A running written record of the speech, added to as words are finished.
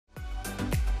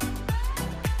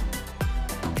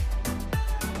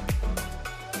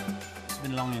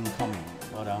been long in coming,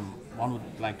 but one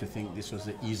would like to think this was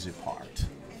the easy part.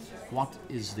 What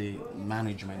is the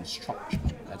management structure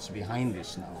that's behind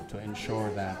this now to ensure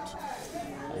that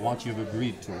what you've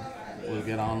agreed to will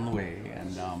get on the way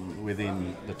and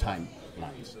within the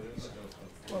timelines?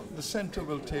 Well, the centre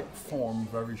will take form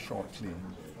very shortly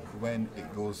when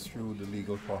it goes through the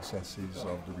legal processes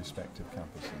of the respective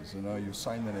campuses. You know, you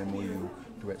sign an MOU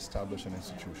to establish an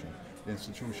institution. The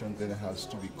institution then has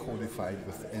to be codified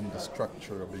within the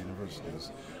structure of the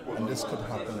universities. And this could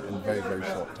happen in very, very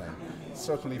short time.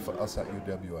 Certainly for us at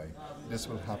UWI, this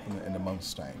will happen in a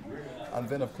month's time. And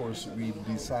then, of course, we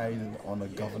decide on a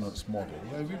governance model.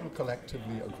 And we will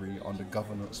collectively agree on the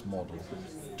governance model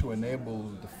to enable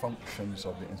the functions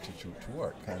of the institute to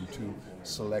work and to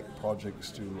select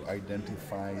projects, to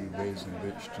identify ways in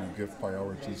which to give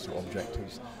priorities to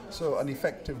objectives. So an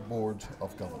effective board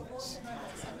of governance.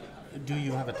 Do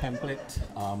you have a template?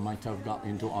 Might have got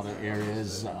into other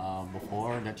areas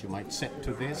before that you might set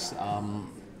to this?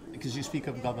 Because you speak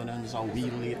of governance, how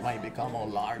wheelie it might become, how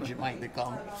large it might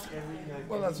become.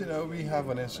 Well, as you know, we have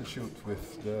an institute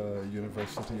with the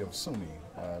University of SUNY,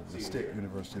 the State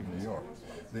University of New York.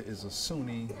 There is a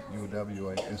SUNY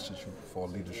UWI Institute for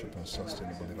Leadership and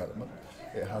Sustainable Development.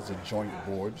 It has a joint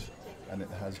board and it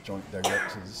has joint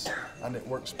directors, and it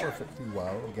works perfectly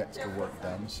well, gets the work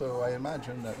done. So I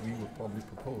imagine that we would probably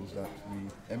propose that we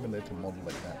emulate a model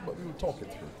like that, but we will talk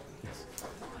it through. Yes.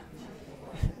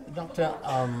 Doctor,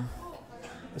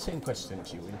 the same question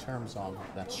to you in terms of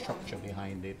that structure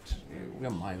behind it. We're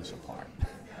miles apart.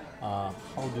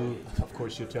 Of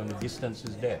course you tell me distance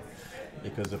is dead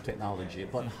because of technology,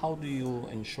 but how do you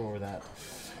ensure that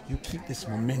you keep this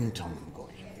momentum going?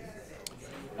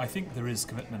 I think there is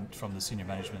commitment from the senior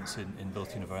managements in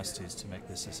both universities to make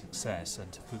this a success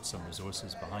and to put some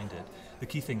resources behind it. The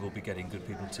key thing will be getting good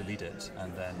people to lead it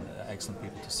and then excellent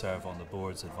people to serve on the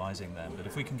boards advising them. But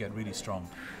if we can get really strong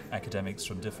academics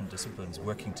from different disciplines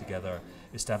working together,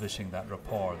 establishing that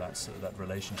rapport, that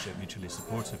relationship, mutually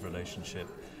supportive relationship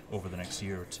over the next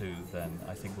year or two, then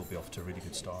I think we'll be off to a really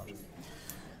good start.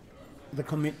 The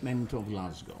commitment of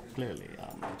Glasgow, clearly,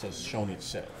 it has shown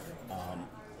itself.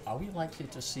 Are we likely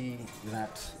to see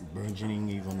that burgeoning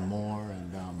even more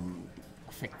and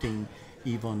affecting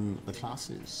even the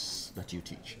classes that you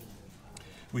teach?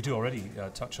 We do already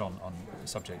touch on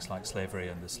subjects like slavery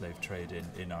and the slave trade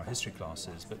in our history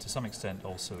classes, but to some extent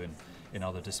also in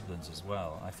other disciplines as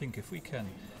well. I think if we can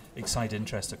excite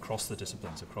interest across the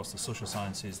disciplines, across the social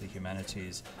sciences, the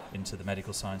humanities, into the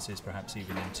medical sciences, perhaps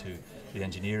even into the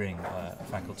engineering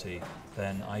faculty,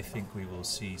 then I think we will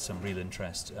see some real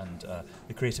interest and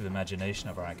the creative imagination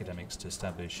of our academics to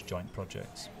establish joint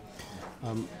projects.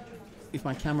 If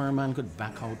my cameraman could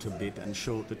back out a bit and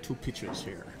show the two pictures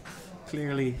here.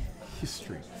 Clearly,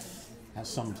 history has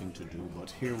something to do,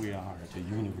 but here we are at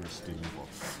a university level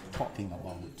talking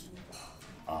about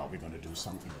we're going to do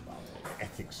something about it,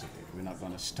 ethics of it. We're not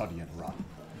going to study and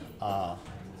run.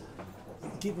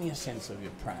 Give me a sense of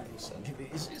your pride. So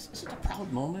is it a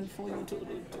proud moment for you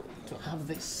to have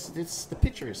this? The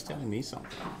picture is telling me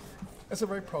something. It's a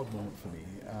very proud moment for me,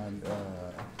 and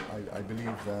I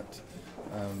believe that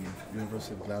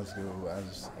University of Glasgow,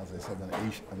 as I said,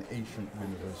 an ancient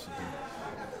university,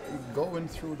 going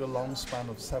through the long span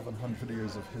of 700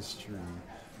 years of history,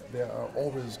 there are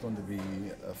always going to be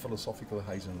philosophical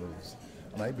highs and lows.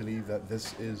 And I believe that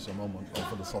this is a moment of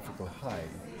philosophical high,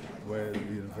 where the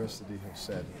university have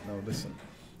said, now listen,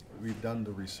 we've done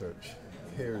the research,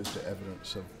 here is the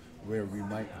evidence of where we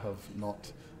might have not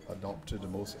adopted the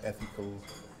most ethical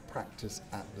practice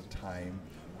at the time.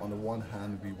 On the one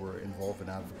hand, we were involved in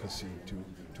advocacy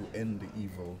to end the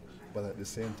evil, but at the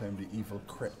same time, the evil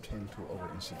crept into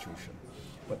our institution.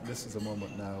 But this is a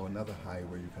moment now, another high,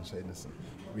 where you can say, listen,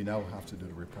 we now have to do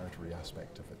the reparatory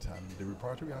aspect of it. And the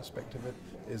reparatory aspect of it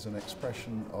is an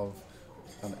expression of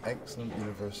an excellent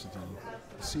university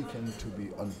seeking to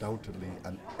be undoubtedly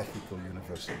an ethical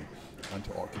university and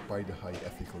to occupy the high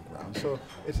ethical ground. So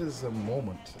it is a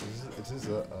moment, it is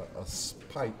a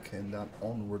spike in that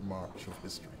onward march of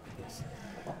history.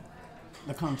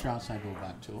 The contrast I go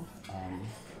back to,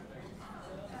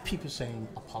 people saying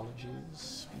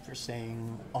apologies, people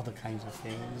saying other kinds of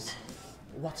things.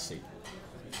 What's it?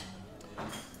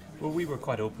 Well, we were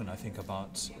quite open, I think,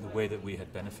 about the way that we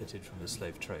had benefited from the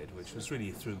slave trade, which was really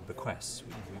through bequests.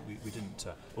 We didn't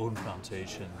own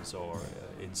plantations or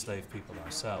enslave people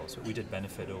ourselves, but we did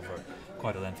benefit over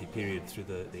quite a lengthy period through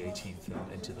the 18th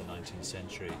and into the 19th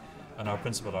century. And our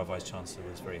principal, our vice-chancellor,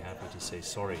 was very happy to say,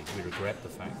 sorry, we regret the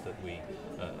fact that we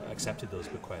accepted those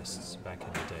bequests back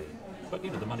in the day. But, you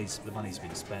know, the money's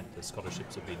been spent, the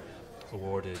scholarships have been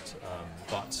awarded,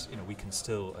 but we can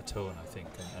still atone, I think,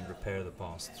 and repair the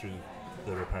past through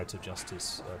the reparative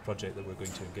justice project that we're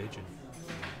going to engage in.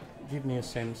 Give me a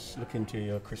sense, look into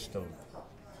your crystal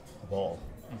ball.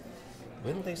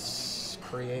 Will this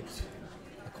create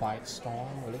a quiet storm?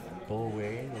 Will it go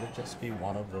away? Will it just be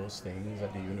one of those things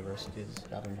that the university is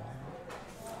gathering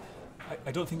on?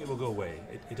 I don't think it will go away.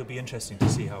 It'll be interesting to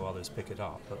see how others pick it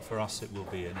up, but for us it will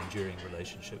be an enduring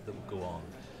relationship that will go on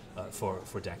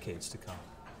for decades to come.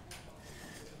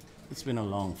 It's been a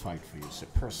long fight for you, so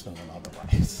personal and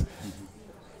otherwise.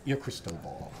 Your crystal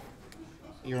ball.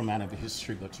 You're a man of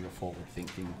history, but you're forward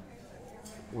thinking.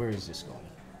 Where is this going?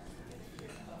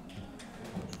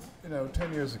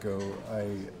 10 years ago,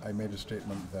 I made a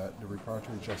statement that the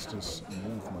reparatory justice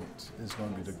movement is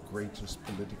going to be the greatest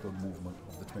political movement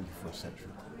of the 21st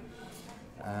century.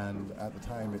 And at the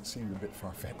time, it seemed a bit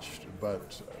far-fetched,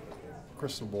 but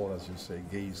crystal ball, as you say,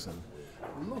 gazing,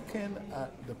 looking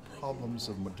at the problems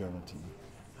of modernity.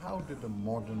 How did the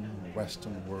modern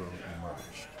Western world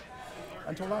emerge?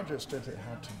 And to a large extent, it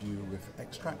had to do with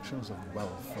extractions of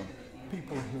wealth from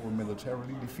people who were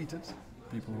militarily defeated,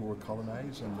 people who were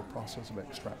colonized, and the process of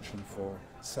extraction for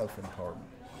self-empowerment.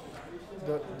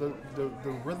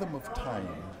 The rhythm of time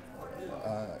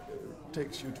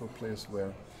takes you to a place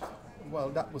where, well,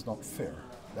 that was not fair,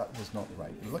 that was not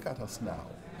right. Look at us now.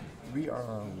 We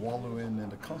are wallowing in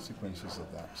the consequences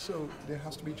of that. So there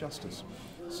has to be justice.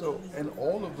 So in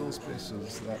all of those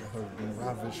places that have been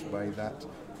ravished by that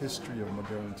history of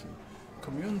modernity,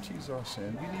 communities are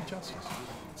saying we need justice.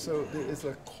 So there is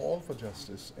a call for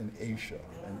justice in Asia,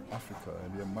 in Africa,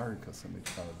 in the Americas, and the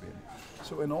Caribbean.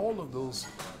 So in all of those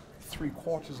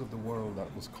 3/4 of the world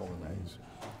that was colonized,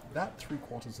 that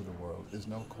 3/4 of the world is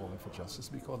now calling for justice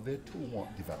because they too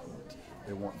want development.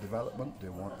 They want development, they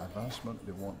want advancement,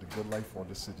 they want the good life for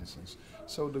the citizens.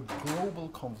 So the global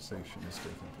conversation is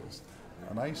taking place.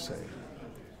 And I say,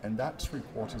 in that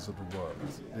 3/4 of the world,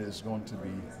 there's going to be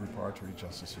reparatory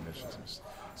justice initiatives.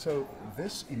 So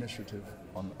this initiative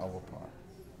on our part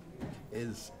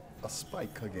is a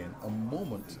spike again, a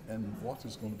moment in what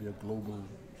is going to be a global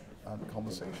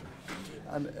conversation.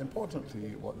 And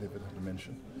importantly, what David had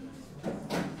mentioned,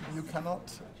 you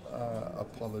cannot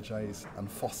apologize and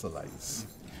fossilize.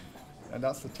 And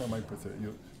that's the term I prefer.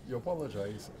 You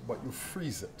apologize, but you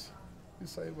freeze it. You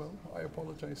say, well, I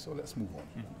apologize, so let's move on.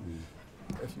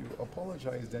 Mm-hmm. If you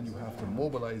apologize, then you have to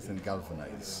mobilize and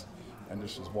galvanize. And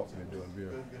this is what we're doing.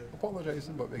 We're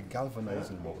apologizing, but we're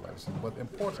galvanizing and mobilizing. But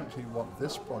importantly, what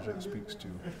this project speaks to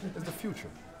is the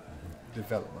future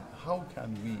development. How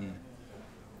can we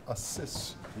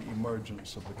assist the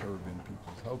emergence of the Caribbean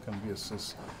peoples? How can we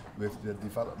assist with the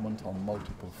development on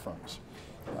multiple fronts?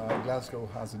 Glasgow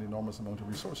has an enormous amount of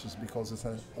resources because it's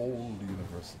an old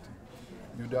university.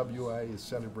 UWI is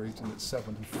celebrating its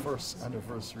 71st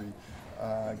anniversary.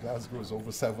 Glasgow is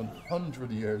over 700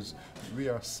 years. We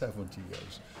are 70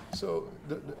 years. So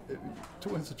the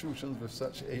two institutions with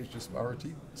such age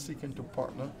disparity seeking to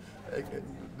partner,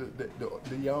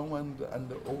 the young and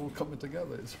the old coming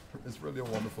together is really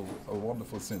a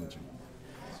wonderful synergy.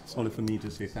 It's only for me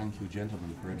to say thank you,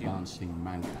 gentlemen, for advancing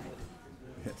mankind.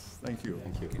 Yes, thank you.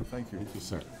 Thank you. Thank you. Thank you,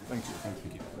 sir. Thank you. Thank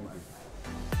you. Thank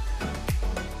you.